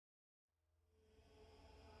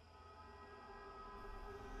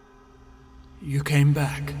You came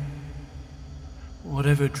back.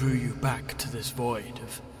 Whatever drew you back to this void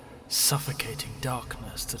of suffocating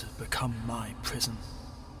darkness that has become my prison.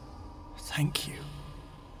 Thank you.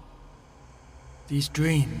 These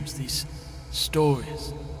dreams, these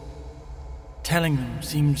stories, telling them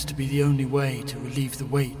seems to be the only way to relieve the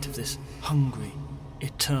weight of this hungry,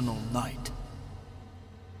 eternal night.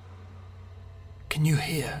 Can you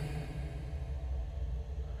hear?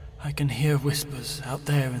 I can hear whispers out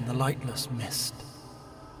there in the lightless mist.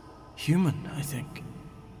 Human, I think.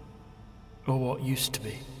 Or what used to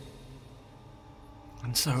be.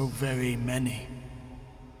 And so very many.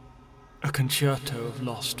 A concerto of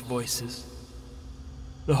lost voices.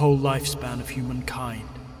 The whole lifespan of humankind,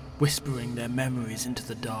 whispering their memories into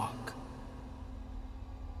the dark.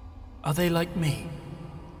 Are they like me?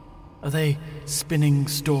 Are they spinning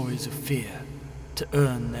stories of fear to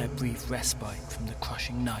earn their brief respite from the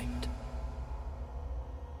crushing night?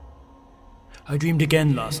 I dreamed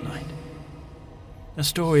again last night. A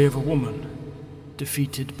story of a woman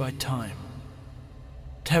defeated by time,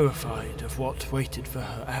 terrified of what waited for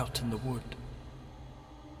her out in the wood.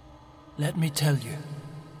 Let me tell you.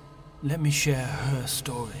 Let me share her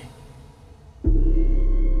story.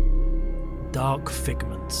 Dark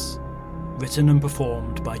Figments, written and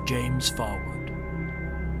performed by James Farwood.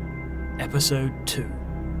 Episode 2,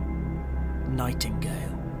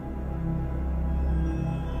 Nightingale.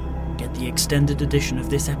 Get the extended edition of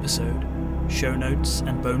this episode, show notes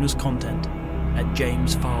and bonus content at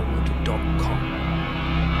jamesfarwood.com.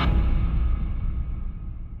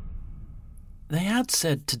 They had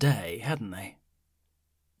said today, hadn't they?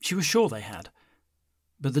 She was sure they had,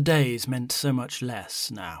 but the days meant so much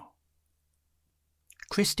less now.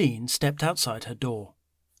 Christine stepped outside her door,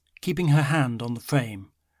 keeping her hand on the frame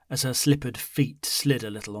as her slippered feet slid a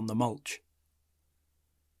little on the mulch.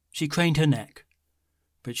 She craned her neck,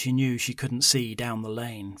 but she knew she couldn't see down the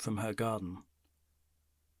lane from her garden.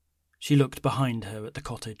 She looked behind her at the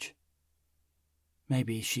cottage.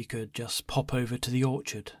 Maybe she could just pop over to the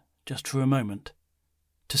orchard, just for a moment,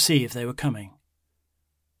 to see if they were coming.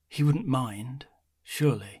 He wouldn't mind,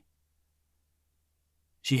 surely.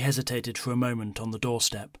 She hesitated for a moment on the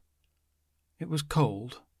doorstep. It was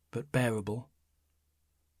cold, but bearable.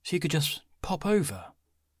 She could just pop over.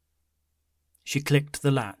 She clicked the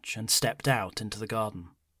latch and stepped out into the garden.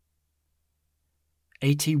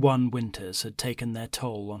 81 winters had taken their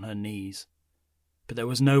toll on her knees, but there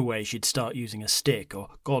was no way she'd start using a stick or,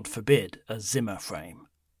 God forbid, a Zimmer frame.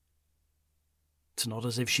 It's not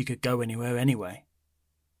as if she could go anywhere anyway.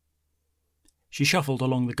 She shuffled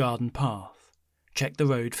along the garden path, checked the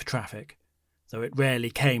road for traffic, though it rarely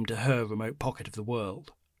came to her remote pocket of the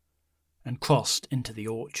world, and crossed into the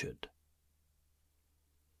orchard.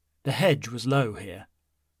 The hedge was low here,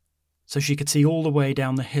 so she could see all the way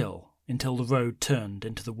down the hill until the road turned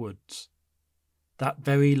into the woods. That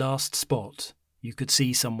very last spot you could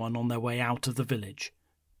see someone on their way out of the village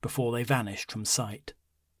before they vanished from sight.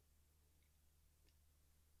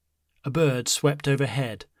 A bird swept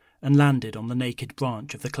overhead and landed on the naked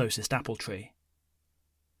branch of the closest apple tree.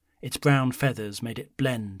 Its brown feathers made it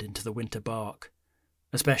blend into the winter bark,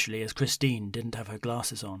 especially as Christine didn't have her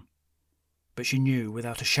glasses on, but she knew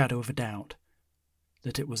without a shadow of a doubt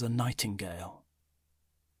that it was a nightingale.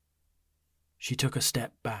 She took a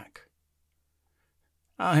step back.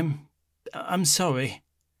 I'm sorry,"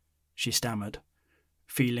 she stammered,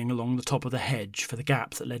 feeling along the top of the hedge for the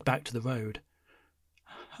gap that led back to the road.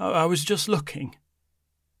 I was just looking."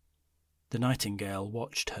 The nightingale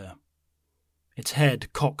watched her, its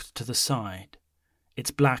head cocked to the side, its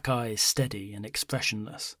black eyes steady and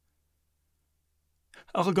expressionless.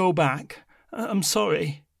 "I'll go back. I'm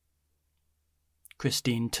sorry."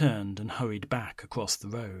 Christine turned and hurried back across the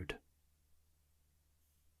road.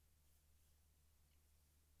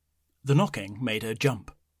 The knocking made her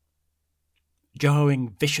jump.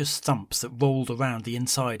 Jarring, vicious thumps that rolled around the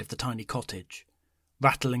inside of the tiny cottage,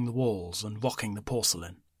 rattling the walls and rocking the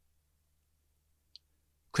porcelain.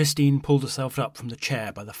 Christine pulled herself up from the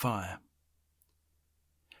chair by the fire.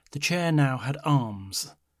 The chair now had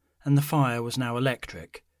arms, and the fire was now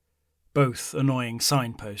electric, both annoying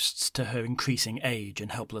signposts to her increasing age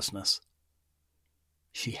and helplessness.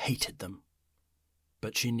 She hated them,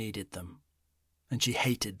 but she needed them, and she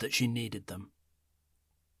hated that she needed them.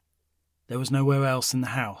 There was nowhere else in the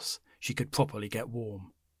house she could properly get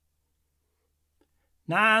warm.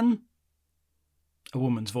 "Nan!" A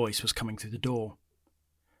woman's voice was coming through the door.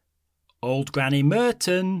 "Old Granny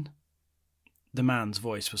Merton!" The man's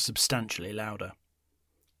voice was substantially louder.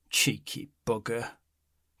 "Cheeky bugger,"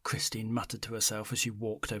 Christine muttered to herself as she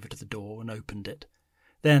walked over to the door and opened it.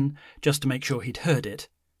 Then, just to make sure he'd heard it,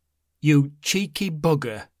 You cheeky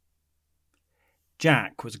bugger.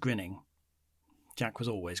 Jack was grinning. Jack was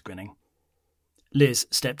always grinning. Liz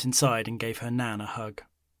stepped inside and gave her Nan a hug.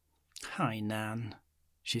 "Hi, Nan,"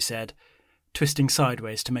 she said, twisting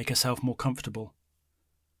sideways to make herself more comfortable.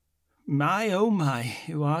 "My, oh my,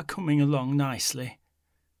 you are coming along nicely,"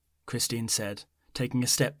 Christine said, taking a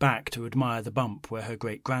step back to admire the bump where her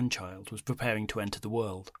great-grandchild was preparing to enter the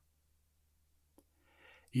world.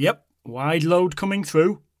 "Yep, wide load coming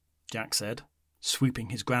through," Jack said, sweeping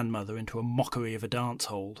his grandmother into a mockery of a dance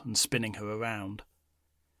hold and spinning her around.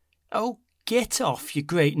 "Oh, get off, you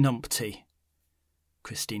great numpty,"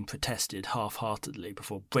 Christine protested half-heartedly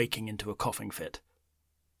before breaking into a coughing fit.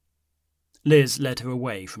 Liz led her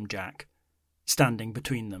away from Jack, standing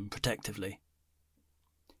between them protectively.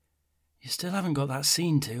 "You still haven't got that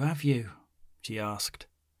scene to, have you?" she asked,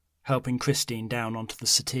 helping Christine down onto the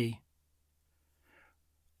settee.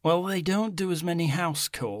 "Well, they don't do as many house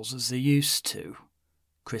calls as they used to,"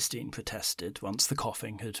 Christine protested once the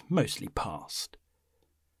coughing had mostly passed.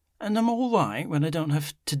 "And I'm all right when I don't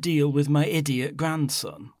have to deal with my idiot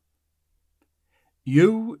grandson."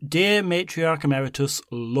 "You, dear matriarch emeritus,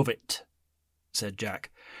 love it," said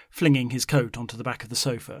Jack, flinging his coat onto the back of the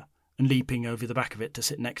sofa and leaping over the back of it to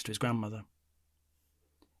sit next to his grandmother.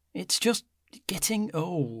 "It's just getting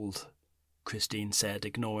old," Christine said,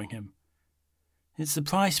 ignoring him. "It's the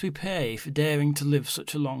price we pay for daring to live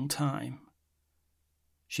such a long time."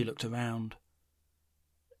 She looked around.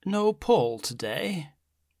 "No Paul today?"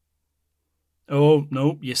 "Oh,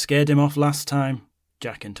 no, you scared him off last time,"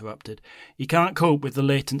 Jack interrupted. "He can't cope with the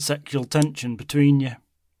latent sexual tension between you."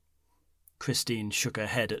 Christine shook her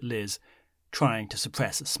head at Liz, trying to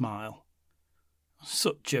suppress a smile.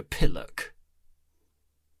 "Such a pillock."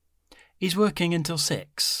 "He's working until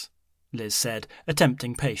 6, Liz said,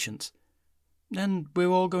 attempting patience. "And we're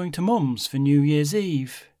all going to Mum's for New Year's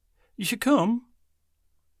Eve. You should come."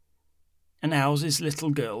 "And how's his little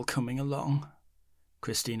girl coming along?"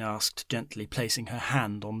 Christine asked, gently placing her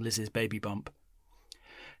hand on Liz's baby bump.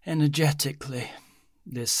 "Energetically,"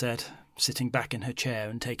 Liz said, sitting back in her chair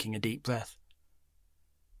and taking a deep breath.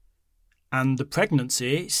 "And the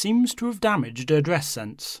pregnancy seems to have damaged her dress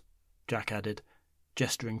sense," Jack added,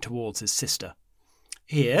 gesturing towards his sister.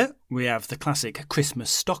 "Here we have the classic Christmas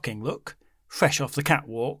stocking look, fresh off the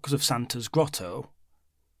catwalks of Santa's grotto."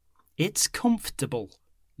 "It's comfortable,"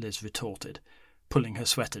 Liz retorted, pulling her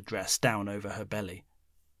sweater dress down over her belly.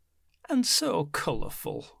 "And so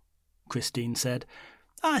colourful," Christine said.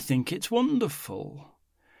 "I think it's wonderful.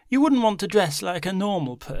 You wouldn't want to dress like a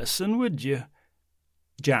normal person, would you?"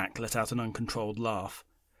 Jack let out an uncontrolled laugh.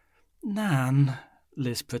 "Nan,"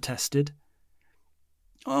 Liz protested.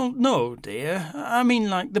 "Oh, no, dear. I mean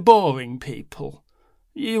like the boring people.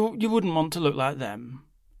 You wouldn't want to look like them."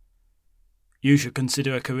 "You should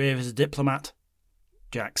consider a career as a diplomat,"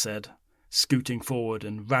 Jack said, scooting forward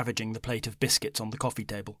and ravaging the plate of biscuits on the coffee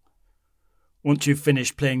table. "Once you've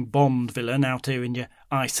finished playing Bond villain out here in your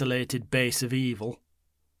isolated base of evil."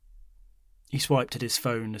 He swiped at his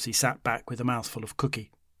phone as he sat back with a mouthful of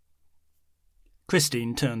cookie.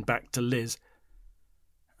 Christine turned back to Liz.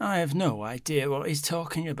 "I have no idea what he's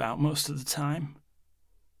talking about most of the time."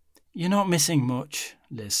 "You're not missing much,"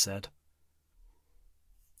 Liz said.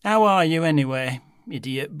 "How are you anyway,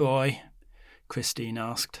 idiot boy?" Christine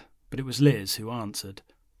asked, but it was Liz who answered.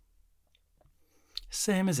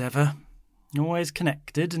 "Same as ever. Always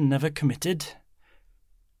connected and never committed."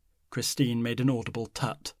 Christine made an audible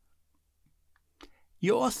tut.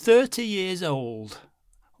 "You're 30 years old.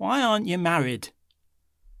 Why aren't you married?"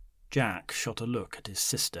 Jack shot a look at his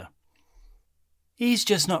sister. "He's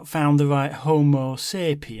just not found the right Homo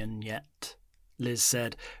sapien yet," Liz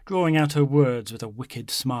said, drawing out her words with a wicked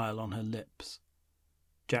smile on her lips.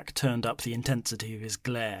 Jack turned up the intensity of his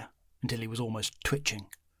glare until he was almost twitching.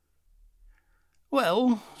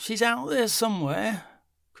 "Well, she's out there somewhere,"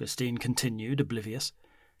 Christine continued, oblivious.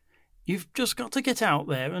 "You've just got to get out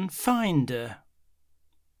there and find her."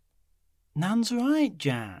 "Nan's right,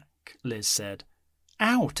 Jack," Liz said.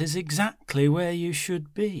 "Out is exactly where you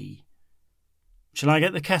should be." "Shall I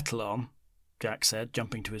get the kettle on?" Jack said,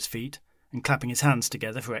 jumping to his feet and clapping his hands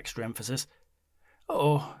together for extra emphasis.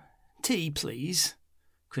 "Oh, tea, please,"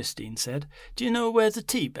 Christine said. "Do you know where the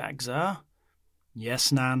tea bags are?"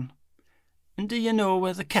 "Yes, Nan." "And do you know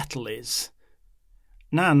where the kettle is?"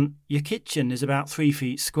 "Nan, your kitchen is about 3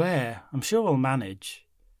 feet square. I'm sure I'll manage."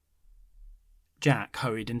 Jack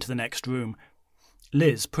hurried into the next room.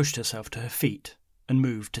 Liz pushed herself to her feet and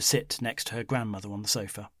moved to sit next to her grandmother on the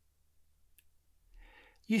sofa.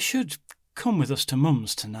 "You should come with us to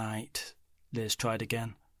Mum's tonight," Liz tried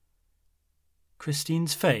again.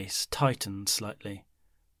 Christine's face tightened slightly,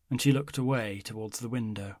 and she looked away towards the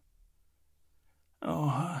window.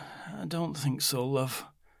 "Oh, I don't think so, love.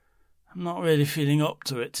 I'm not really feeling up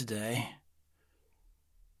to it today."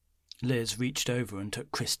 Liz reached over and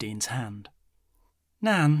took Christine's hand.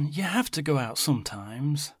 "Nan, you have to go out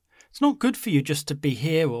sometimes. It's not good for you just to be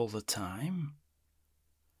here all the time."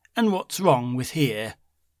 "And what's wrong with here?"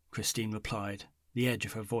 Christine replied, the edge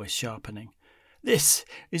of her voice sharpening. "This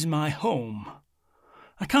is my home.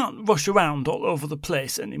 I can't rush around all over the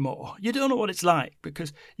place anymore. You don't know what it's like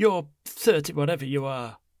because you're 30 whatever you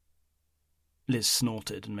are." Liz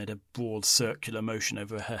snorted and made a broad circular motion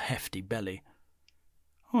over her hefty belly.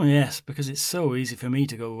 "Oh yes, because it's so easy for me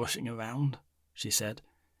to go rushing around," she said.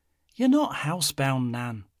 "You're not housebound,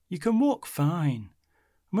 Nan. You can walk fine.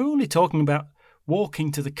 And we're only talking about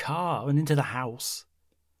walking to the car and into the house."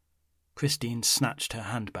 Christine snatched her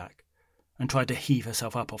hand back and tried to heave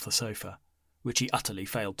herself up off the sofa, which she utterly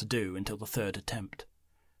failed to do until the third attempt.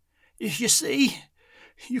 "You see,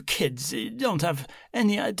 you kids don't have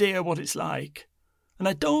any idea what it's like. And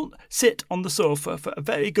I don't sit on the sofa for a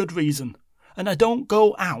very good reason. And I don't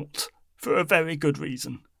go out for a very good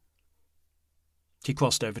reason." She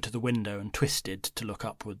crossed over to the window and twisted to look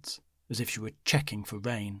upwards, as if she were checking for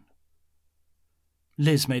rain.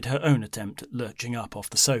 Liz made her own attempt at lurching up off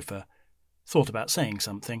the sofa, thought about saying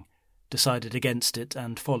something, decided against it,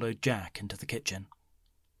 and followed Jack into the kitchen.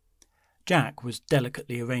 Jack was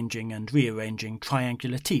delicately arranging and rearranging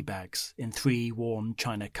triangular tea bags in 3 worn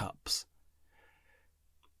china cups.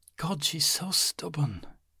 "God, she's so stubborn,"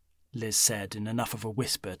 Liz said in enough of a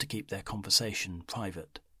whisper to keep their conversation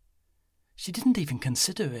private. "She didn't even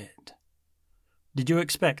consider it." "Did you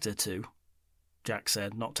expect her to?" Jack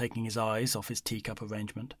said, not taking his eyes off his teacup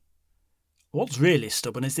arrangement. "What's really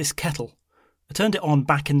stubborn is this kettle. I turned it on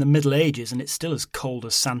back in the Middle Ages and it's still as cold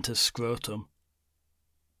as Santa's scrotum."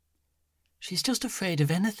 "She's just afraid of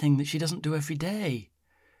anything that she doesn't do every day.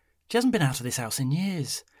 She hasn't been out of this house in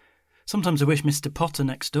years. Sometimes I wish Mr. Potter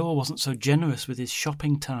next door wasn't so generous with his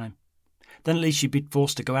shopping time. Then at least she'd be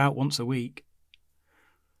forced to go out once a week."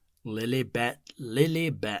 Lilibet,"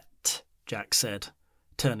 Jack said,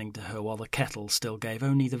 turning to her while the kettle still gave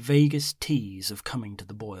only the vaguest tease of coming to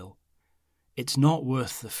the boil. "It's not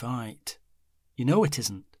worth the fight. You know it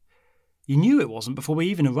isn't. You knew it wasn't before we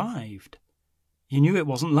even arrived. You knew it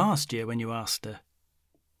wasn't last year when you asked her."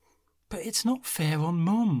 "But it's not fair on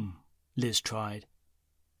Mum," Liz tried.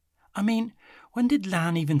 "I mean, when did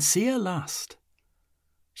Lan even see her last?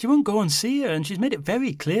 She won't go and see her, and she's made it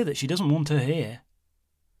very clear that she doesn't want her here.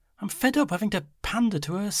 I'm fed up having to pander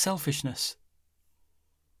to her selfishness."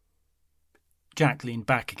 Jack leaned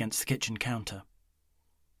back against the kitchen counter.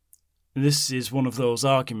 "This is one of those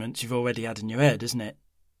arguments you've already had in your head, isn't it?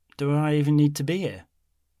 Do I even need to be here?"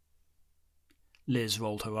 Liz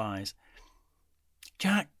rolled her eyes.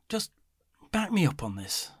 "Jack, just back me up on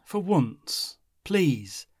this, for once,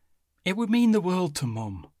 please. It would mean the world to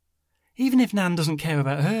Mum. Even if Nan doesn't care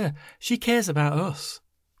about her, she cares about us.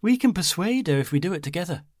 We can persuade her if we do it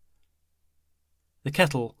together." The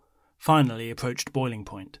kettle finally approached boiling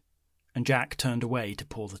point, and Jack turned away to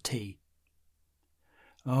pour the tea.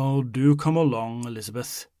 "Oh, do come along,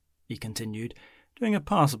 Elizabeth," he continued, doing a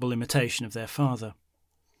passable imitation of their father.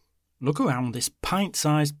 "Look around this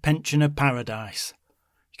pint-sized pensioner paradise.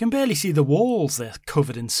 You can barely see the walls, they're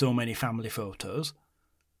covered in so many family photos.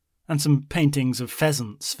 And some paintings of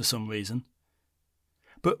pheasants for some reason.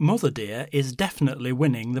 But Mother dear is definitely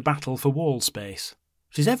winning the battle for wall space.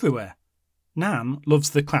 She's everywhere. Nan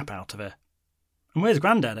loves the crap out of her. And where's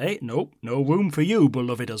Grandad, eh? Nope, no room for you,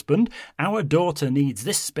 beloved husband. Our daughter needs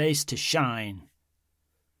this space to shine."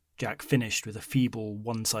 Jack finished with a feeble,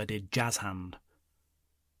 one-sided jazz hand.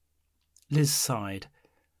 Liz sighed.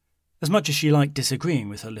 As much as she liked disagreeing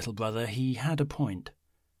with her little brother, he had a point.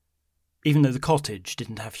 Even though the cottage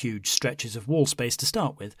didn't have huge stretches of wall space to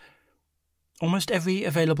start with, almost every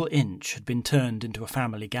available inch had been turned into a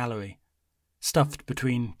family gallery, stuffed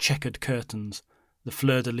between checkered curtains, the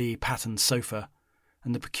fleur-de-lis patterned sofa,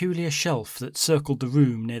 and the peculiar shelf that circled the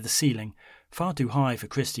room near the ceiling, far too high for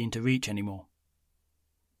Christine to reach anymore.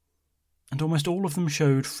 And almost all of them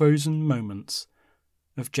showed frozen moments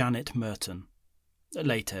of Janet Merton,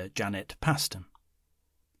 later Janet Paston.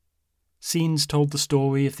 Scenes told the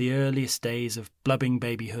story of the earliest days of blubbing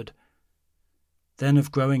babyhood, then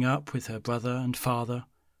of growing up with her brother and father,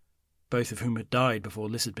 both of whom had died before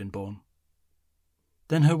Liz had been born,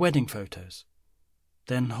 then her wedding photos,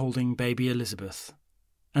 then holding baby Elizabeth,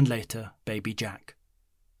 and later baby Jack.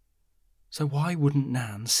 So why wouldn't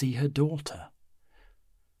Nan see her daughter?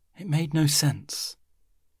 It made no sense.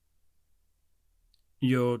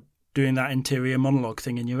 "You're doing that interior monologue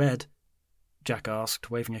thing in your head?" Jack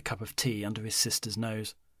asked, waving a cup of tea under his sister's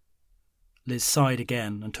nose. Liz sighed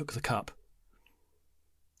again and took the cup.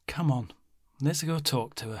 "Come on, let's go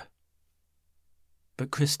talk to her."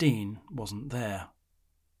 But Christine wasn't there.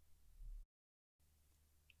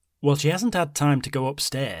 "Well, she hasn't had time to go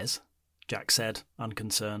upstairs," Jack said,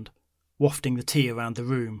 unconcerned, wafting the tea around the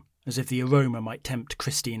room as if the aroma might tempt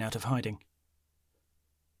Christine out of hiding.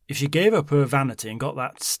 "If she gave up her vanity and got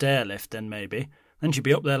that stair lift, then she'd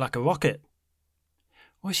be up there like a rocket."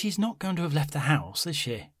 "Well, she's not going to have left the house, is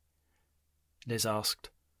she?" Liz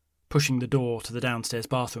asked, pushing the door to the downstairs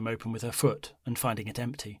bathroom open with her foot and finding it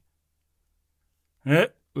empty.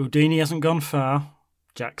 Houdini hasn't gone far,"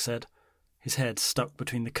 Jack said, his head stuck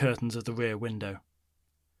between the curtains of the rear window.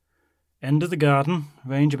 "End of the garden,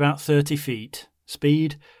 range about 30 feet,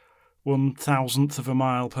 speed 1/1000th of a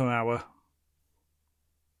mile per hour."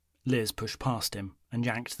 Liz pushed past him and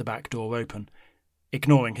yanked the back door open,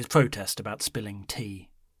 ignoring his protest about spilling tea.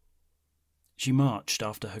 She marched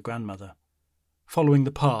after her grandmother, following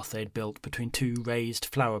the path they'd built between two raised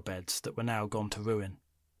flower beds that were now gone to ruin.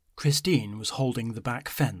 Christine was holding the back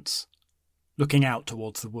fence, looking out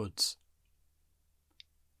towards the woods.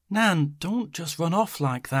 "Nan, don't just run off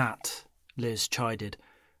like that," Liz chided,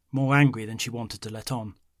 more angry than she wanted to let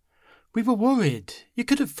on. "We were worried. You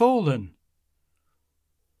could have fallen."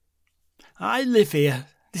 "I live here.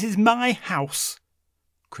 This is my house,"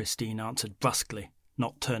 Christine answered brusquely,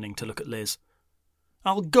 not turning to look at Liz.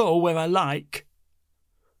 "I'll go where I like."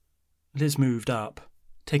 Liz moved up,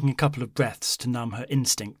 taking a couple of breaths to numb her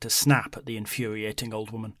instinct to snap at the infuriating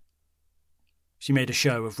old woman. She made a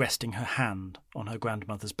show of resting her hand on her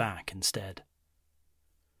grandmother's back instead.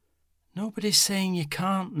 "Nobody's saying you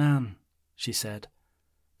can't, Nan," she said,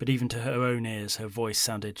 but even to her own ears her voice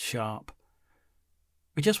sounded sharp.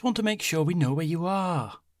 "We just want to make sure we know where you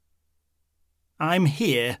are." "I'm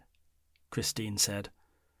here," Christine said,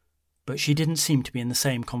 but she didn't seem to be in the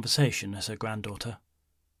same conversation as her granddaughter.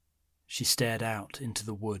 She stared out into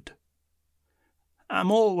the wood.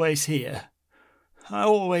 "I'm always here. I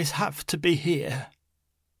always have to be here."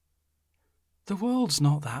 "The world's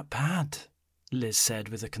not that bad," Liz said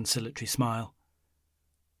with a conciliatory smile.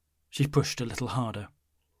 She pushed a little harder.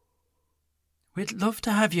 "We'd love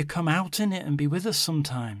to have you come out in it and be with us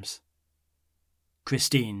sometimes."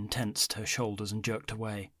 Christine tensed her shoulders and jerked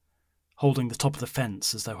away, holding the top of the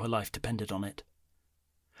fence as though her life depended on it.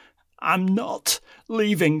 "I'm not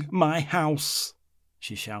leaving my house,"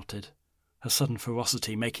 she shouted, her sudden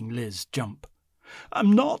ferocity making Liz jump.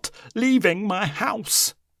 "I'm not leaving my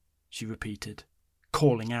house," she repeated,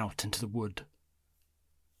 calling out into the wood.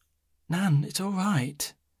 "Nan, it's all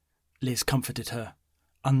right," Liz comforted her,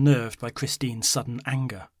 unnerved by Christine's sudden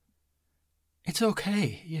anger. "It's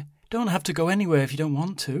okay. You don't have to go anywhere if you don't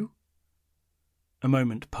want to." A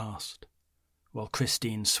moment passed, while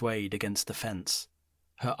Christine swayed against the fence,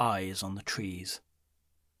 her eyes on the trees.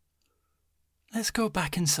 "Let's go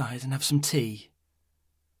back inside and have some tea."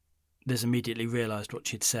 Liz immediately realised what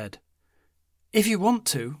she'd said. "If you want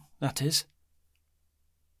to, that is."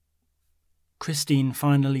 Christine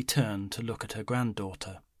finally turned to look at her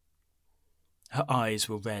granddaughter. Her eyes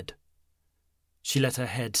were red. She let her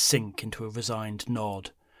head sink into a resigned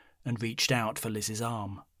nod and reached out for Liz's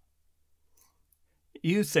arm.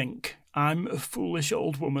 "You think I'm a foolish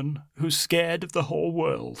old woman who's scared of the whole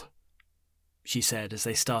world," she said as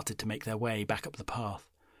they started to make their way back up the path.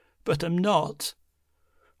 "But I'm not.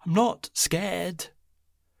 I'm not scared.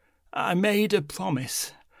 I made a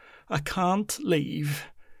promise. I can't leave.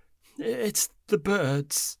 It's the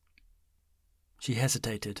birds." She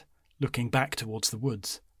hesitated, looking back towards the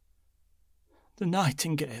woods. "The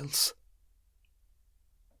nightingales."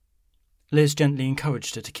 Liz gently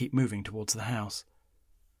encouraged her to keep moving towards the house.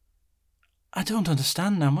 "I don't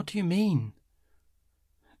understand, Nan. What do you mean?"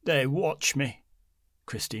 "They watch me,"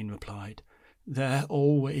 Christine replied. "They're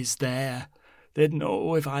always there. They'd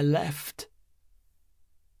know if I left."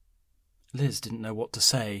 Liz didn't know what to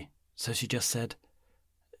say, so she just said,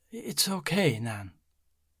 "It's okay, Nan."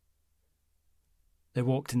 They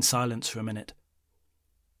walked in silence for a minute.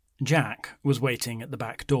 Jack was waiting at the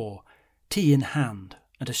back door, tea in hand,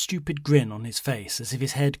 and a stupid grin on his face as if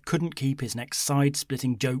his head couldn't keep his next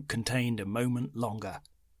side-splitting joke contained a moment longer.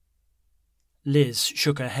 Liz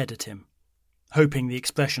shook her head at him, hoping the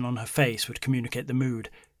expression on her face would communicate the mood.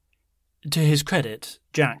 To his credit,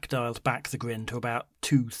 Jack dialed back the grin to about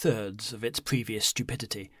 2/3 of its previous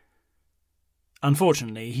stupidity.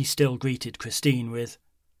 Unfortunately, he still greeted Christine with,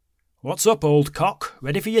 "What's up, old cock?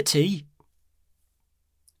 Ready for your tea?"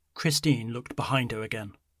 Christine looked behind her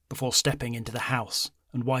again, before stepping into the house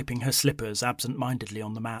and wiping her slippers absent-mindedly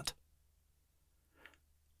on the mat.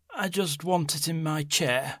 I just want it in my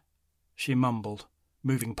chair, she mumbled,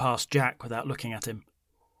 moving past Jack without looking at him.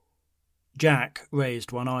 Jack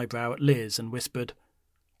raised one eyebrow at Liz and whispered,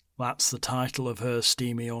 "That's the title of her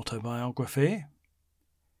steamy autobiography."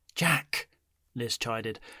 "Jack," Liz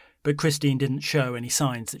chided, but Christine didn't show any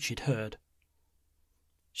signs that she'd heard.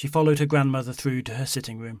 She followed her grandmother through to her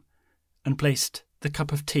sitting room and placed the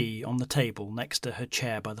cup of tea on the table next to her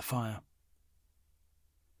chair by the fire.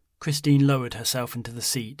 Christine lowered herself into the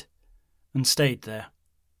seat and stayed there,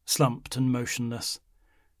 slumped and motionless,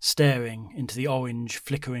 staring into the orange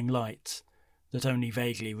flickering light that only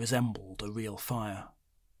vaguely resembled a real fire.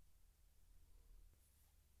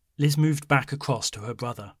 Liz moved back across to her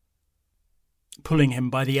brother, pulling him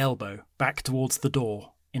by the elbow back towards the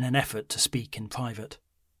door in an effort to speak in private.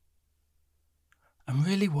 "I'm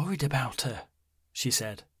really worried about her," she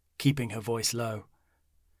said, keeping her voice low.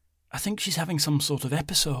 "I think she's having some sort of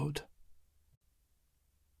episode."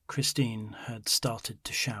 Christine had started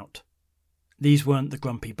to shout. These weren't the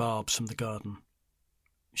grumpy barbs from the garden.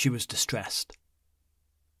 She was distressed.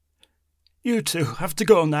 "You two have to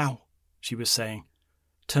go now," she was saying,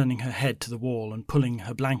 turning her head to the wall and pulling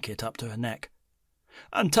her blanket up to her neck.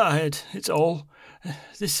 "I'm tired, it's all.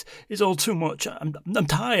 This is all too much. I'm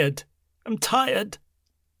tired. I'm tired."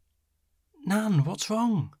 "Nan, what's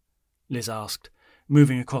wrong?" Liz asked,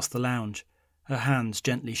 moving across the lounge, her hands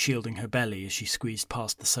gently shielding her belly as she squeezed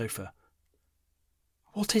past the sofa.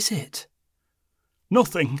 "What is it?"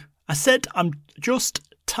 "Nothing. I said I'm just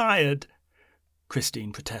tired,"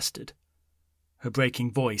 Christine protested, her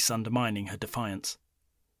breaking voice undermining her defiance.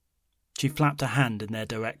 She flapped a hand in their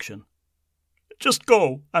direction. "Just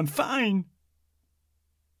go. I'm fine."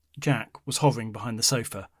 Jack was hovering behind the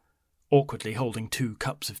sofa, awkwardly holding 2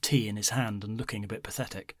 cups of tea in his hand and looking a bit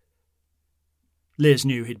pathetic. Liz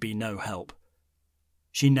knew he'd be no help.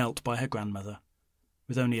 She knelt by her grandmother,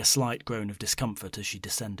 with only a slight groan of discomfort as she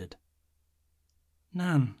descended.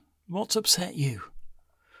 "Nan, what's upset you?"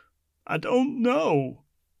 "I don't know,"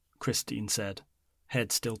 Christine said,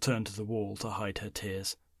 head still turned to the wall to hide her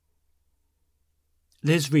tears.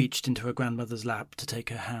 Liz reached into her grandmother's lap to take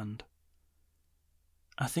her hand.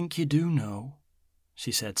 "I think you do know,"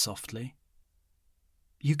 she said softly.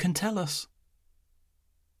 "You can tell us."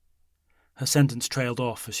 Her sentence trailed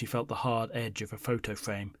off as she felt the hard edge of a photo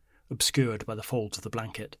frame, obscured by the folds of the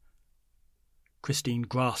blanket. Christine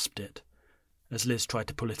grasped it as Liz tried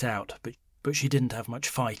to pull it out, but she didn't have much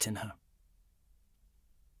fight in her.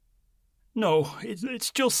 "No, it's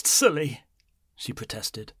just silly," she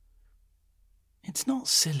protested. "It's not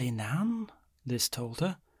silly, Nan," Liz told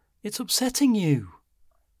her. "It's upsetting you."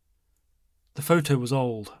 The photo was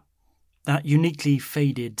old, that uniquely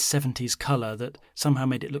faded 70s colour that somehow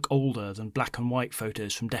made it look older than black and white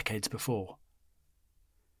photos from decades before.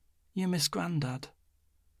 "You miss Grandad,"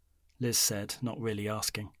 Liz said, not really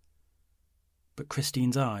asking. But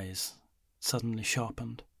Christine's eyes suddenly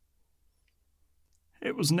sharpened.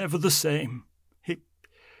 "It was never the same.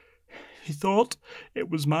 He thought it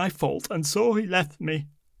was my fault, and so he left me.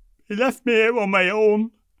 He left me here on my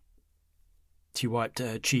own." She wiped at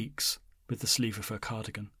her cheeks with the sleeve of her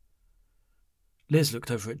cardigan. Liz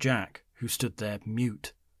looked over at Jack, who stood there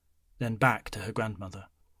mute, then back to her grandmother.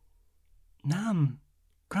 "Nan,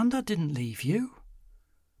 Grandad didn't leave you.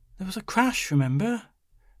 There was a crash, remember?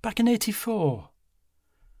 Back in '84.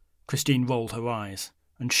 Christine rolled her eyes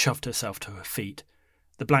and shoved herself to her feet,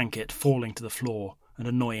 the blanket falling to the floor and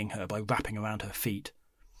annoying her by wrapping around her feet.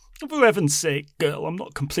 "For heaven's sake, girl, I'm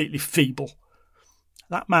not completely feeble.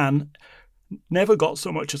 That man never got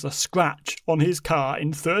so much as a scratch on his car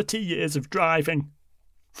in 30 years of driving.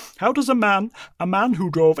 How does a man who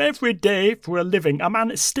drove every day for a living, a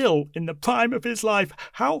man still in the prime of his life,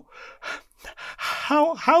 how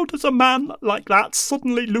does a man like that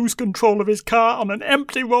suddenly lose control of his car on an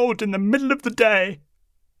empty road in the middle of the day?"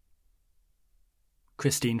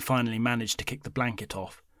 Christine finally managed to kick the blanket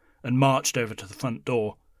off and marched over to the front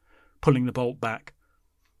door, pulling the bolt back.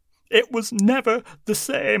 "It was never the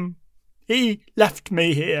same. He left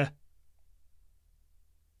me here."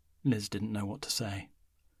 Liz didn't know what to say.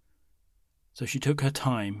 So she took her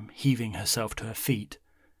time, heaving herself to her feet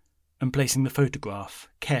and placing the photograph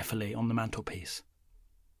carefully on the mantelpiece.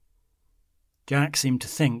 Jack seemed to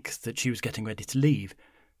think that she was getting ready to leave,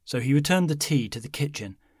 so he returned the tea to the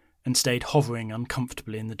kitchen and stayed hovering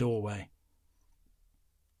uncomfortably in the doorway.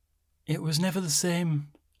 "It was never the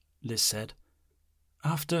same," Liz said,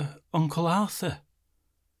 "after Uncle Arthur."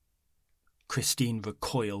 Christine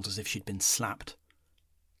recoiled as if she'd been slapped.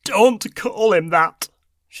 "Don't call him that,"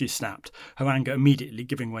 she snapped, her anger immediately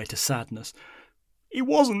giving way to sadness. "He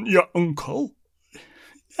wasn't your uncle.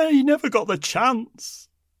 He never got the chance."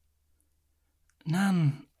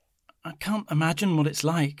 Nan, I can't imagine what it's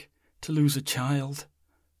like to lose a child.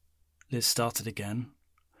 Liz started again,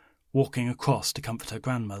 walking across to comfort her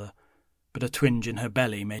grandmother, but a twinge in her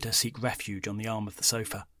belly made her seek refuge on the arm of the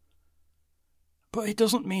sofa. But it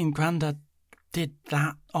doesn't mean Grandad did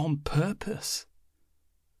that on purpose.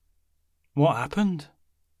 What happened?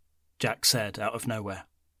 Jack said out of nowhere.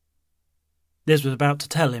 Liz was about to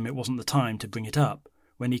tell him it wasn't the time to bring it up,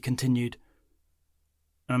 when he continued,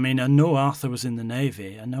 I know Arthur was in the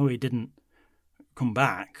Navy, I know he didn't come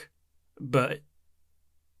back, but...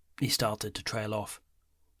 He started to trail off.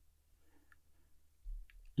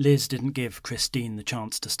 Liz didn't give Christine the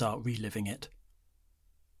chance to start reliving it.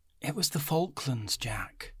 It was the Falklands,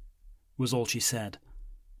 Jack, was all she said,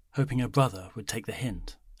 hoping her brother would take the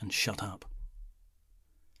hint and shut up.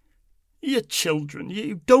 You children,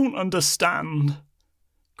 you don't understand,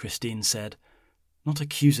 Christine said, not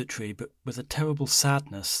accusatory, but with a terrible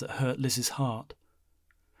sadness that hurt Liz's heart.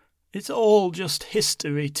 It's all just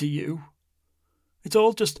history to you. It's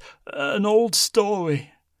all just an old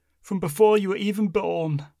story from before you were even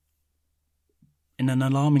born. In an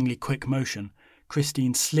alarmingly quick motion,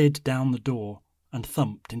 Christine slid down the door and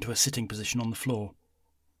thumped into a sitting position on the floor.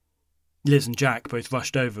 Liz and Jack both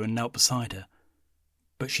rushed over and knelt beside her,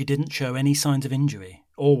 but she didn't show any signs of injury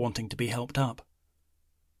or wanting to be helped up.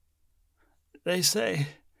 They say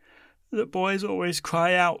that boys always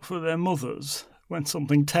cry out for their mothers when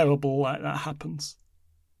something terrible like that happens,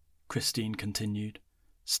 Christine continued,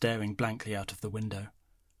 staring blankly out of the window.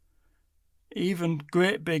 Even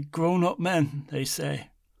great big grown-up men, they say.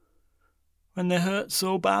 When they're hurt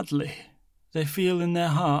so badly, they feel in their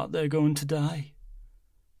heart they're going to die.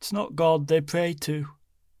 It's not God they pray to.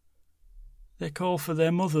 They call for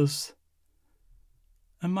their mothers.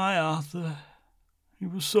 And my Arthur, he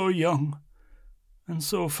was so young and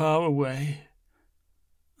so far away,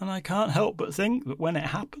 and I can't help but think that when it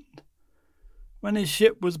happened, when his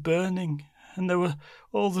ship was burning and there were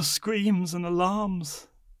all the screams and alarms,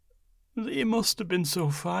 that he must have been so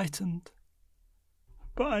frightened.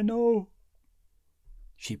 But I know...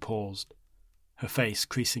 She paused, her face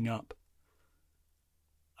creasing up.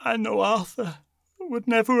 I know Arthur would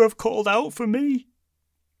never have called out for me.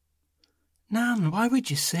 Nan, why would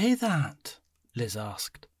you say that? Liz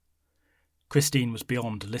asked. Christine was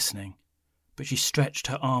beyond listening, but she stretched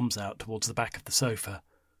her arms out towards the back of the sofa,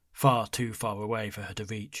 far too far away for her to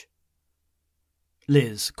reach.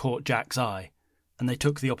 Liz caught Jack's eye, and they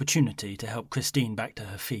took the opportunity to help Christine back to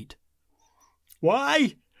her feet.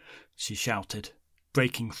 Why? She shouted,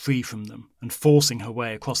 breaking free from them and forcing her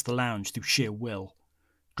way across the lounge through sheer will,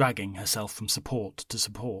 dragging herself from support to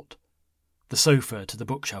support, the sofa to the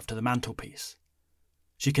bookshelf to the mantelpiece.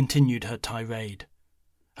 She continued her tirade,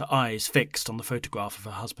 her eyes fixed on the photograph of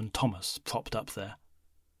her husband Thomas propped up there.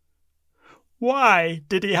 Why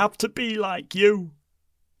did he have to be like you?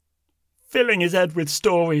 Filling his head with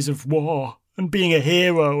stories of war and being a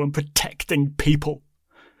hero and protecting people.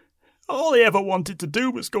 All he ever wanted to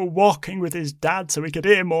do was go walking with his dad so he could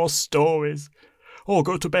hear more stories, or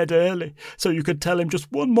go to bed early so you could tell him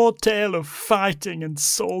just one more tale of fighting and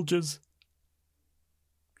soldiers.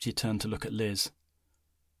 She turned to look at Liz.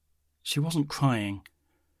 She wasn't crying.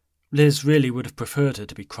 Liz really would have preferred her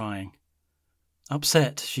to be crying.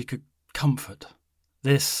 Upset, she could comfort.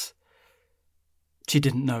 This... She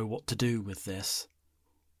didn't know what to do with this.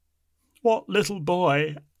 What little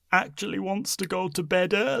boy actually wants to go to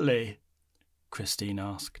bed early? Christine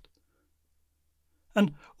asked.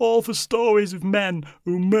 And all the stories of men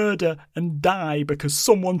who murder and die because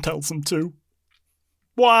someone tells them to.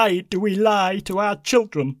 Why do we lie to our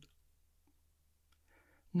children?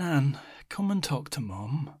 Nan, come and talk to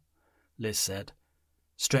Mum, Liz said,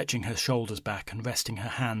 stretching her shoulders back and resting her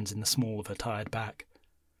hands in the small of her tired back.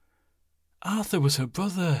 Arthur was her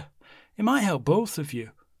brother. It might help both of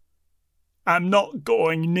you. I'm not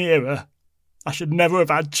going near her. I should never have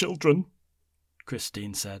had children,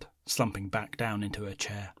 Christine said, slumping back down into her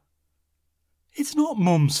chair. It's not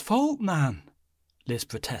Mum's fault, Nan, Liz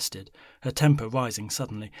protested, her temper rising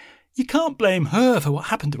suddenly. You can't blame her for what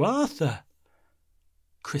happened to Arthur.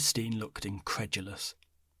 Christine looked incredulous.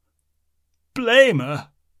 Blame her?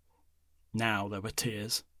 Now there were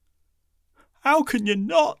tears. How can you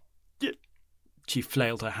not? She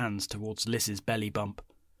flailed her hands towards Liz's belly bump.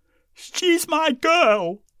 She's my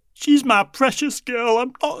girl. She's my precious girl.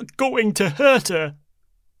 I'm not going to hurt her.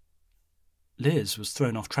 Liz was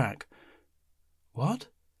thrown off track. What?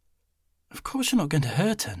 Of course you're not going to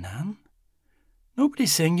hurt her, Nan.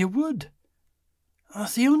 Nobody's saying you would.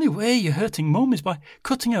 The only way you're hurting Mum is by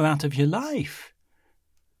cutting her out of your life.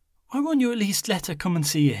 Why won't you at least let her come and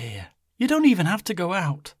see you here? You don't even have to go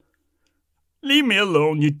out. "Leave me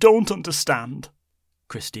alone, you don't understand,"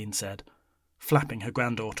 Christine said, flapping her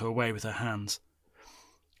granddaughter away with her hands.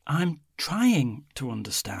 "I'm trying to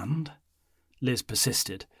understand," Liz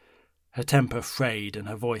persisted, her temper frayed and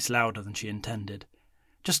her voice louder than she intended.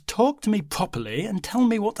 "Just talk to me properly and tell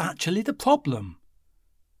me what's actually the problem."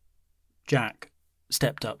 Jack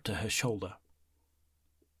stepped up to her shoulder.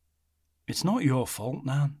 "It's not your fault,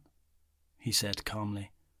 Nan," he said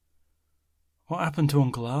calmly. "What happened to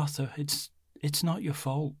Uncle Arthur? It's not your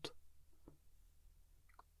fault."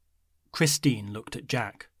 Christine looked at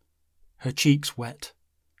Jack, her cheeks wet,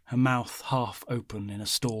 her mouth half open in a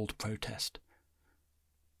stalled protest.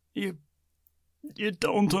 You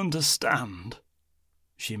don't understand,"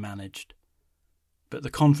 she managed, but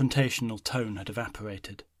the confrontational tone had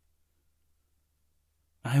evaporated.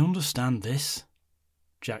 "I understand this,"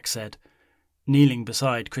 Jack said, kneeling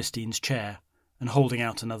beside Christine's chair and holding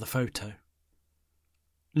out another photo.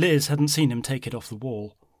 Liz hadn't seen him take it off the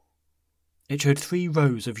wall. It showed 3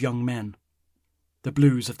 rows of young men, the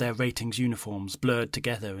blues of their ratings uniforms blurred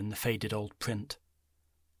together in the faded old print.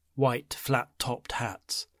 White flat-topped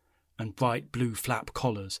hats and bright blue flap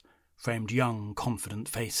collars framed young, confident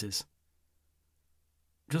faces.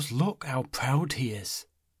 "Just look how proud he is,"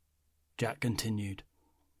 Jack continued.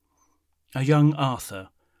 A young Arthur,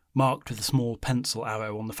 marked with a small pencil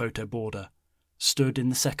arrow on the photo border, stood in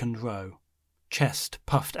the second row, chest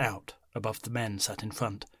puffed out above the men sat in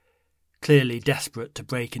front, clearly desperate to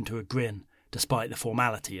break into a grin despite the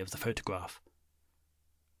formality of the photograph.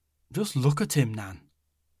 "Just look at him, Nan,"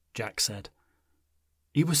 Jack said.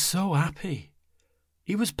 "He was so happy.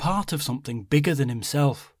 He was part of something bigger than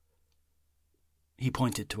himself." He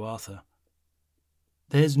pointed to Arthur.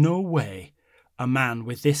 "There's no way a man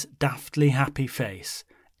with this daftly happy face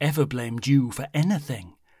ever blamed you for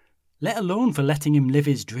anything, let alone for letting him live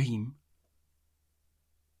his dream."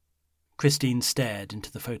 Christine stared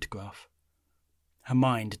into the photograph, her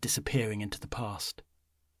mind disappearing into the past.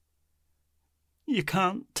 "You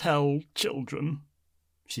can't tell children,"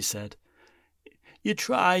 she said. "You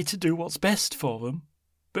try to do what's best for them,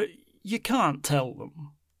 but you can't tell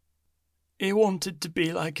them. He wanted to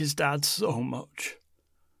be like his dad so much.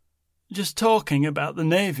 Just talking about the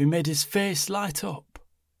Navy made his face light up.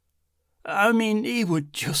 I mean, he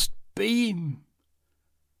would just beam.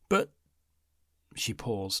 But—" She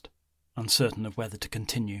paused, uncertain of whether to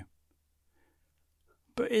continue.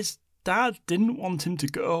 "But his dad didn't want him to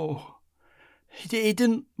go. He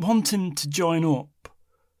didn't want him to join up.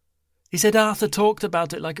 He said Arthur talked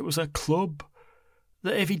about it like it was a club,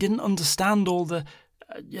 that if he didn't understand all the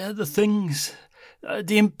things,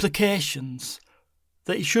 the implications,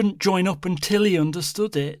 that he shouldn't join up until he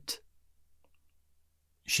understood it."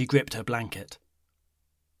 She gripped her blanket.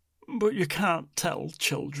 "But you can't tell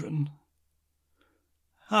children.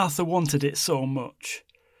 Arthur wanted it so much.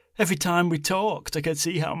 Every time we talked, I could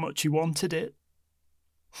see how much he wanted it.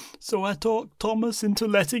 So I talked Thomas into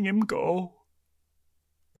letting him go."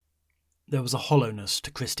 There was a hollowness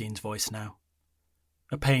to Christine's voice now,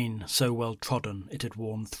 a pain so well trodden it had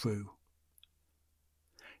worn through.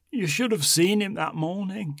 "You should have seen him that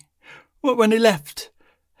morning, when he left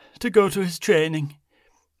to go to his training.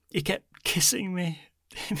 He kept kissing me.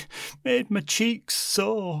 It made my cheeks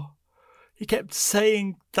sore. He kept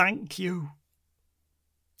saying thank you.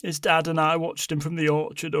 His dad and I watched him from the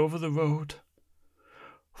orchard over the road.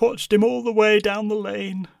 Watched him all the way down the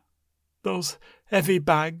lane, those heavy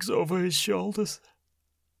bags over his shoulders.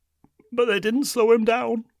 But they didn't slow him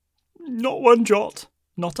down. Not one jot.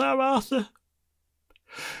 Not our Arthur.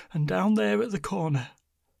 And down there at the corner,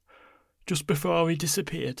 just before he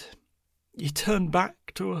disappeared, he turned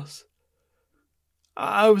back to us.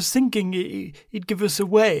 I was thinking he'd give us a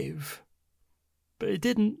wave, but he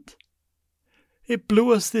didn't. He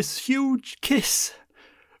blew us this huge kiss,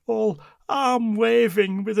 all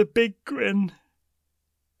arm-waving with a big grin.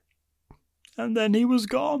 And then he was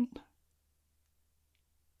gone."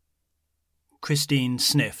 Christine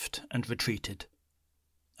sniffed and retreated,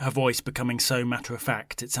 her voice becoming so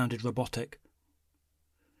matter-of-fact it sounded robotic.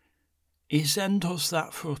 "He sent us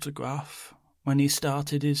that photograph when he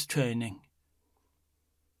started his training.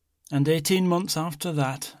 And 18 months after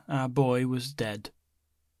that, our boy was dead.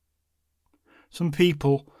 Some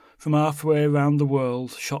people from halfway around the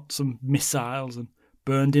world shot some missiles and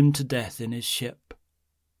burned him to death in his ship."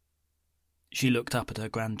 She looked up at her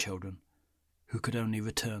grandchildren, who could only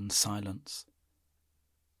return silence.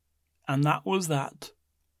 "And that was that."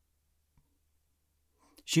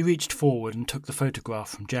 She reached forward and took the photograph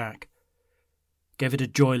from Jack, gave it a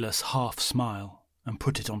joyless half-smile and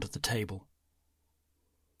put it onto the table.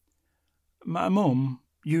 "My mum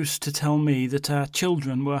used to tell me that our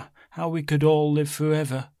children were how we could all live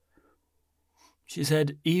forever. She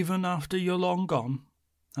said, even after you're long gone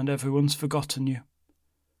and everyone's forgotten you,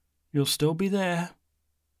 you'll still be there,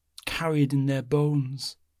 carried in their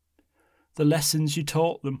bones. The lessons you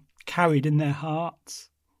taught them, carried in their hearts.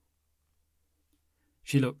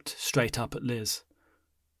 She looked straight up at Liz,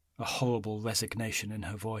 a horrible resignation in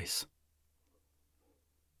her voice.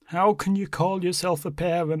 How can you call yourself a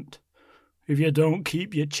parent if you don't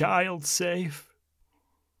keep your child safe?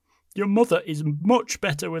 Your mother is much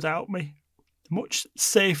better without me, much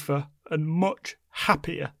safer and much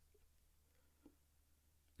happier.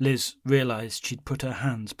 Liz realised she'd put her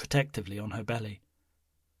hands protectively on her belly.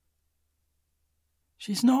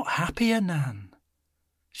 She's not happier, Nan.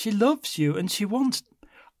 She loves you and she wants...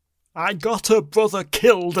 I got her brother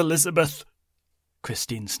killed, Elizabeth,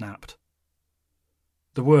 Christine snapped.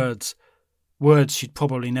 The words she'd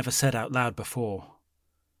probably never said out loud before,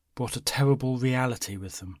 brought a terrible reality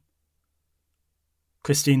with them.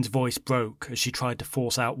 Christine's voice broke as she tried to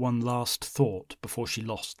force out one last thought before she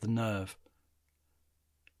lost the nerve.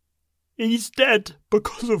 He's dead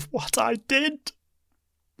because of what I did.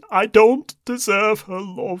 I don't deserve her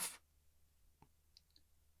love.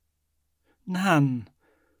 Nan,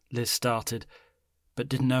 Liz started, but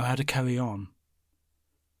didn't know how to carry on.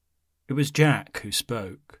 It was Jack who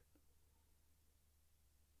spoke.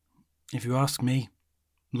 If you ask me,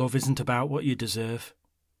 love isn't about what you deserve.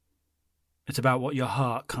 It's about what your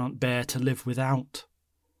heart can't bear to live without.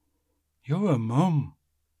 You're a mum.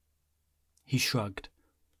 He shrugged.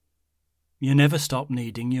 You never stop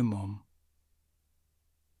needing your mum.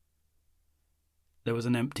 There was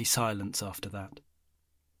an empty silence after that.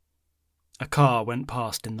 A car went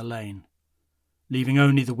past in the lane, leaving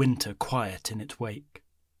only the winter quiet in its wake.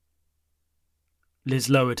 Liz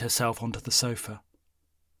lowered herself onto the sofa.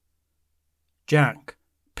 Jack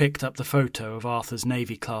picked up the photo of Arthur's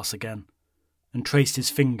Navy class again and traced his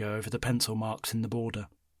finger over the pencil marks in the border.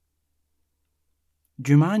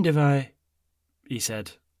 Do you mind if I... he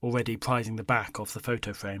said, already prizing the back off the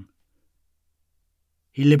photo frame.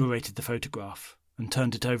 He liberated the photograph and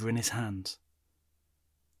turned it over in his hands.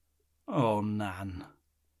 Oh, Nan,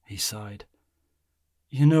 he sighed.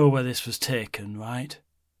 You know where this was taken, right?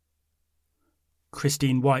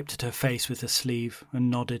 Christine wiped at her face with her sleeve and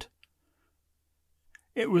nodded.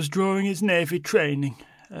 It was during his Navy training.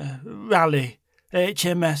 Raleigh.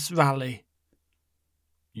 HMS Raleigh.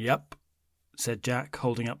 Yep, said Jack,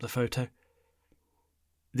 holding up the photo.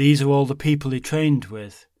 These are all the people he trained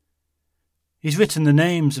with. He's written the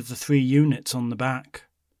names of the 3 units on the back.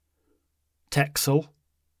 Texel,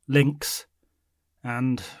 Lynx,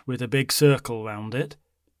 and, with a big circle round it,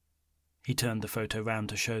 he turned the photo round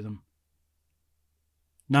to show them,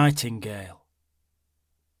 Nightingale.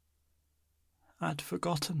 I'd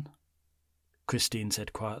forgotten, Christine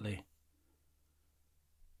said quietly.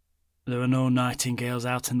 There are no nightingales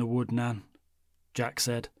out in the wood, Nan, Jack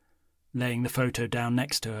said, laying the photo down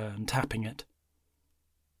next to her and tapping it.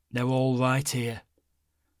 They're all right here,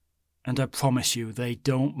 and I promise you they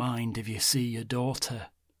don't mind if you see your daughter.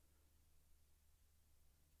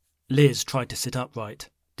 Liz tried to sit upright,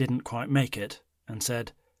 didn't quite make it, and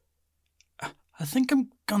said, I think I'm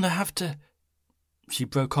going to have to... She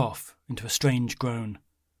broke off into a strange groan.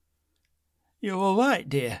 You're all right,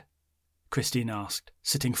 dear? Christine asked,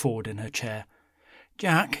 sitting forward in her chair.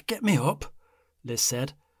 Jack, get me up, Liz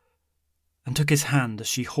said, and took his hand as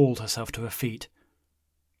she hauled herself to her feet.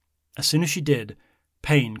 As soon as she did,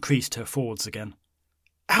 pain creased her forwards again.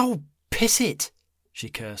 Ow, piss it, she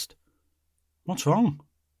cursed. What's wrong?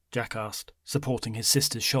 Jack asked, supporting his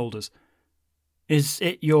sister's shoulders. Is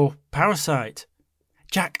it your parasite?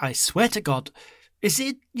 Jack, I swear to God, is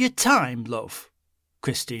it your time, love?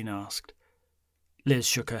 Christine asked. Liz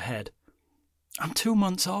shook her head. I'm 2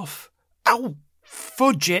 months off. Ow,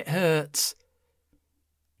 fudge, it hurts.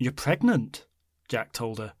 You're pregnant, Jack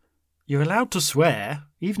told her. You're allowed to swear,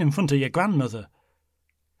 even in front of your grandmother.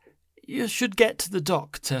 You should get to the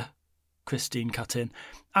doctor, Christine cut in.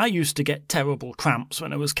 I used to get terrible cramps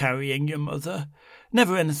when I was carrying your mother.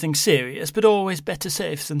 Never anything serious, but always better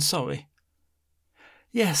safe than sorry.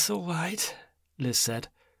 Yes, all right, Liz said,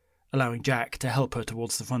 allowing Jack to help her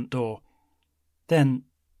towards the front door. Then,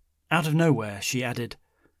 out of nowhere, she added,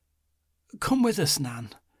 Come with us, Nan.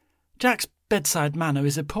 Jack's bedside manner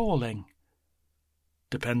is appalling.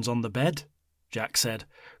 Depends on the bed, Jack said,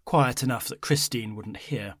 quiet enough that Christine wouldn't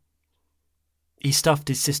hear. He stuffed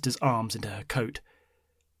his sister's arms into her coat.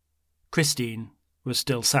 Christine was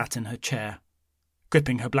still sat in her chair,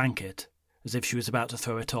 gripping her blanket as if she was about to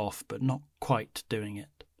throw it off, but not quite doing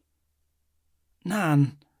it.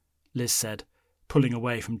 Nan, Liz said, pulling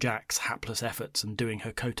away from Jack's hapless efforts and doing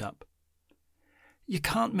her coat up. "You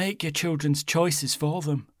can't make your children's choices for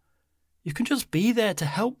them. You can just be there to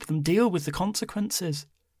help them deal with the consequences."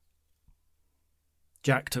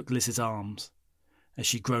 Jack took Liz's arms as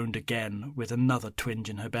she groaned again with another twinge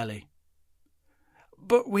in her belly.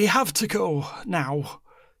 "But we have to go now,"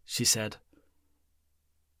 she said.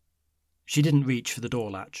 She didn't reach for the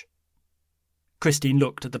door latch. Christine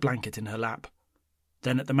looked at the blanket in her lap,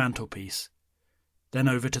 then at the mantelpiece, then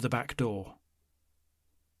over to the back door.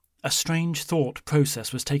 A strange thought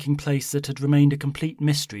process was taking place that had remained a complete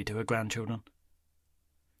mystery to her grandchildren.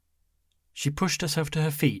 She pushed herself to her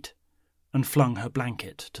feet and flung her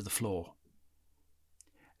blanket to the floor.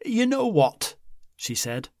 "You know what?" she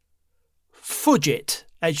said. "Fudge it,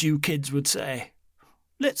 as you kids would say.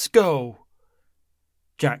 Let's go."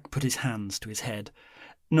 Jack put his hands to his head.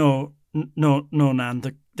 No, Nan,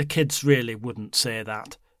 the kids really wouldn't say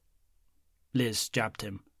that." Liz jabbed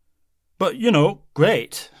him. "But,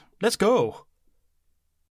 great. Let's go."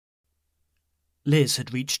 Liz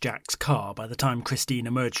had reached Jack's car by the time Christine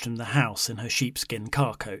emerged from the house in her sheepskin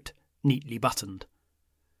car coat, neatly buttoned.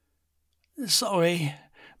 "Sorry,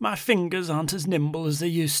 my fingers aren't as nimble as they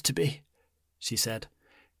used to be," she said.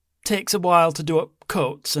 "Takes a while to do up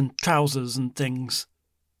coats and trousers and things."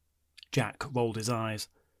 Jack rolled his eyes.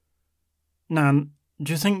 "Nan,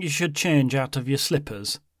 do you think you should change out of your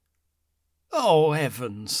slippers?" "Oh,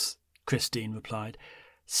 heavens," Christine replied.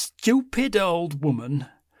 "Stupid old woman.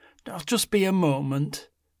 I'll just be a moment."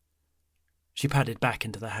 She padded back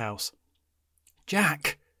into the house.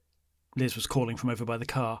 "Jack," Liz was calling from over by the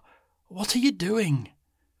car, "what are you doing?"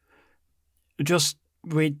 We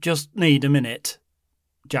just need a minute."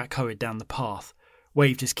 Jack hurried down the path,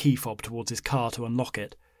 waved his key fob towards his car to unlock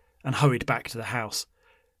it, and hurried back to the house.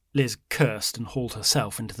 Liz cursed and hauled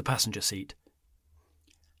herself into the passenger seat.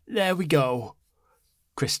 "There we go,"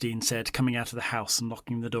 Christine said, coming out of the house and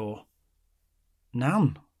locking the door.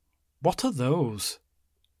 "Nan, what are those?"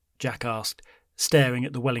 Jack asked, staring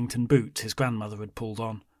at the Wellington boots his grandmother had pulled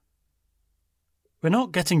on. "We're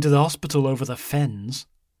not getting to the hospital over the fens."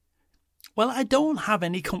 "Well, I don't have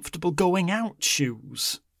any comfortable going-out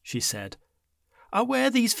shoes," she said. "I wear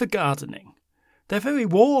these for gardening. They're very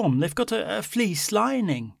warm. They've got a fleece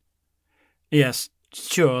lining." "Yes,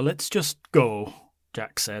 sure, let's just go,"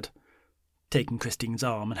 Jack said, taking Christine's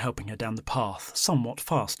arm and helping her down the path somewhat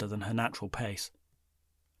faster than her natural pace.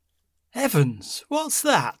 "Heavens, what's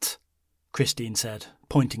that?" Christine said,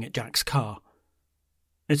 pointing at Jack's car.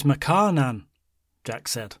 "It's my car, Nan," Jack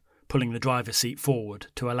said, pulling the driver's seat forward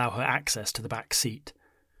to allow her access to the back seat.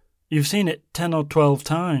 "You've seen it 10 or 12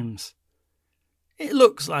 times. "It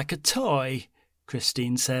looks like a toy,"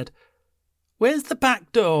 Christine said. "Where's the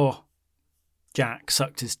back door?" Jack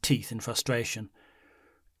sucked his teeth in frustration.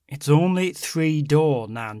 "It's only 3-door,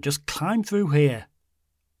 Nan. Just climb through here."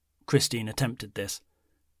 Christine attempted this.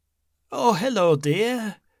 "Oh, hello,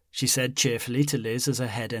 dear," she said cheerfully to Liz as her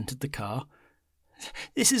head entered the car.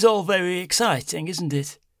 "This is all very exciting, isn't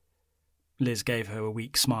it?" Liz gave her a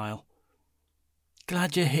weak smile.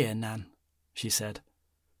 "Glad you're here, Nan," she said.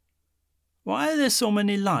 "Why are there so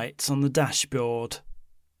many lights on the dashboard?"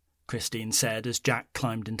 Christine said as Jack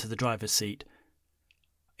climbed into the driver's seat.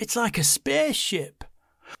 "It's like a spaceship."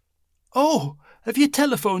 "Oh, have you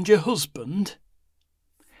telephoned your husband?"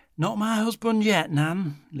 "Not my husband yet,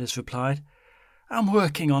 Nan," Liz replied. "I'm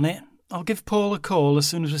working on it. I'll give Paul a call as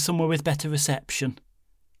soon as we're somewhere with better reception."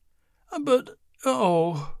 "But,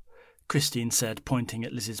 Christine said, pointing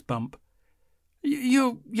at Liz's bump.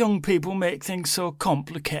 "You young people make things so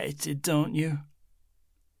complicated, don't you?"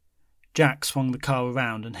 Jack swung the car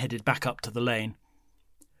around and headed back up to the lane.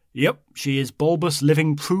 "Yep, she is bulbous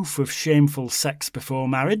living proof of shameful sex before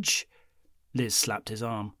marriage." Liz slapped his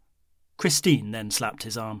arm. Christine then slapped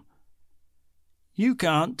his arm. "You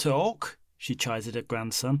can't talk," she chided her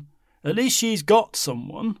grandson. "At least she's got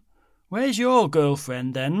someone. Where's your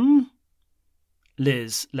girlfriend, then?"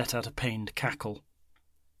 Liz let out a pained cackle.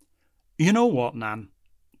 "You know what, Nan?"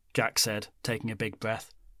 Jack said, taking a big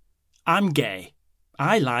breath. "I'm gay.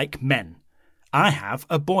 I like men. I have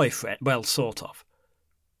a boyfriend. Well, sort of."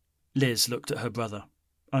 Liz looked at her brother,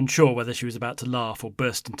 unsure whether she was about to laugh or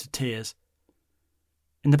burst into tears.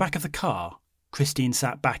 In the back of the car, Christine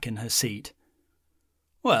sat back in her seat.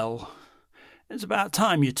 "Well, it's about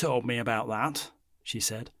time you told me about that," she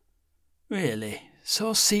said. "Really,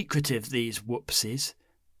 so secretive, these whoopsies."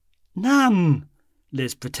 "Nan!"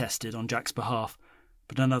 Liz protested on Jack's behalf,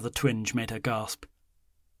 but another twinge made her gasp.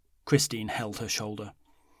 Christine held her shoulder.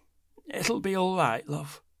 "It'll be all right,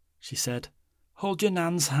 love," she said. "Hold your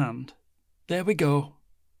Nan's hand. There we go.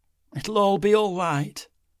 It'll all be all right."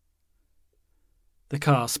 The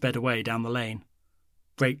car sped away down the lane,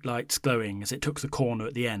 brake lights glowing as it took the corner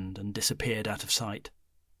at the end and disappeared out of sight.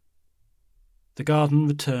 The garden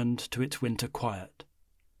returned to its winter quiet,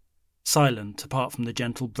 silent apart from the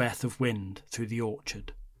gentle breath of wind through the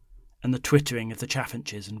orchard and the twittering of the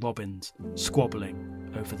chaffinches and robins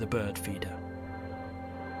squabbling over the bird feeder.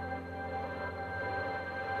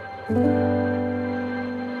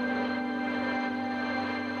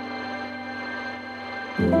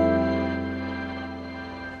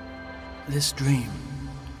 This dream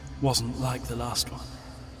wasn't like the last one.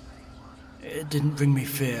 It didn't bring me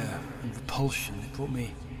fear and repulsion, it brought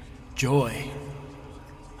me joy,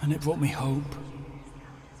 and it brought me hope.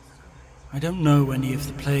 I don't know any of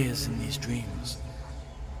the players in these dreams,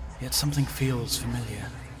 yet something feels familiar.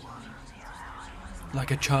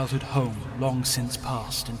 Like a childhood home long since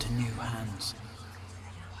passed into new hands.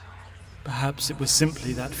 Perhaps it was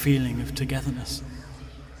simply that feeling of togetherness,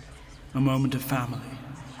 a moment of family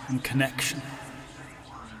and connection.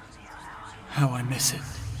 How I miss it.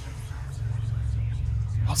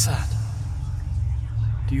 What's that?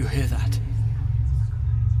 Do you hear that?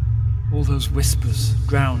 All those whispers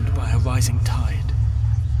drowned by a rising tide.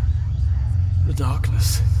 The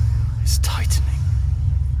darkness is tightening.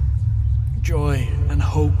 Joy and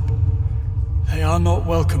hope, they are not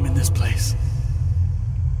welcome in this place.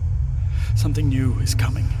 Something new is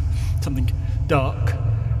coming, something dark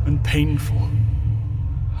and painful.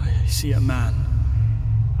 I see a man,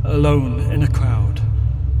 alone in a crowd,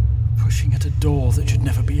 pushing at a door that should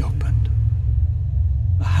never be opened.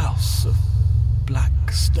 A house of black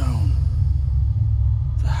stone.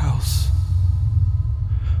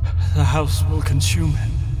 The house will consume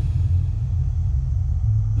him.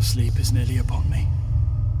 The sleep is nearly upon me.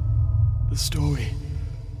 The story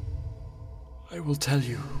I will tell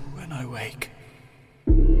you when I wake.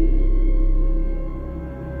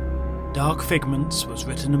 Dark Figments was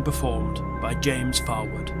written and performed by James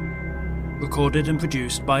Farwood. Recorded and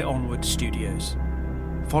produced by Onward Studios.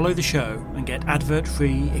 Follow the show and get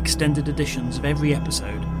advert-free extended editions of every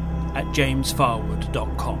episode at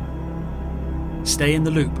jamesfarwood.com. Stay in the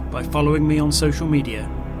loop by following me on social media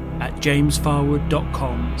at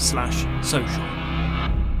jamesfarwood.com/social.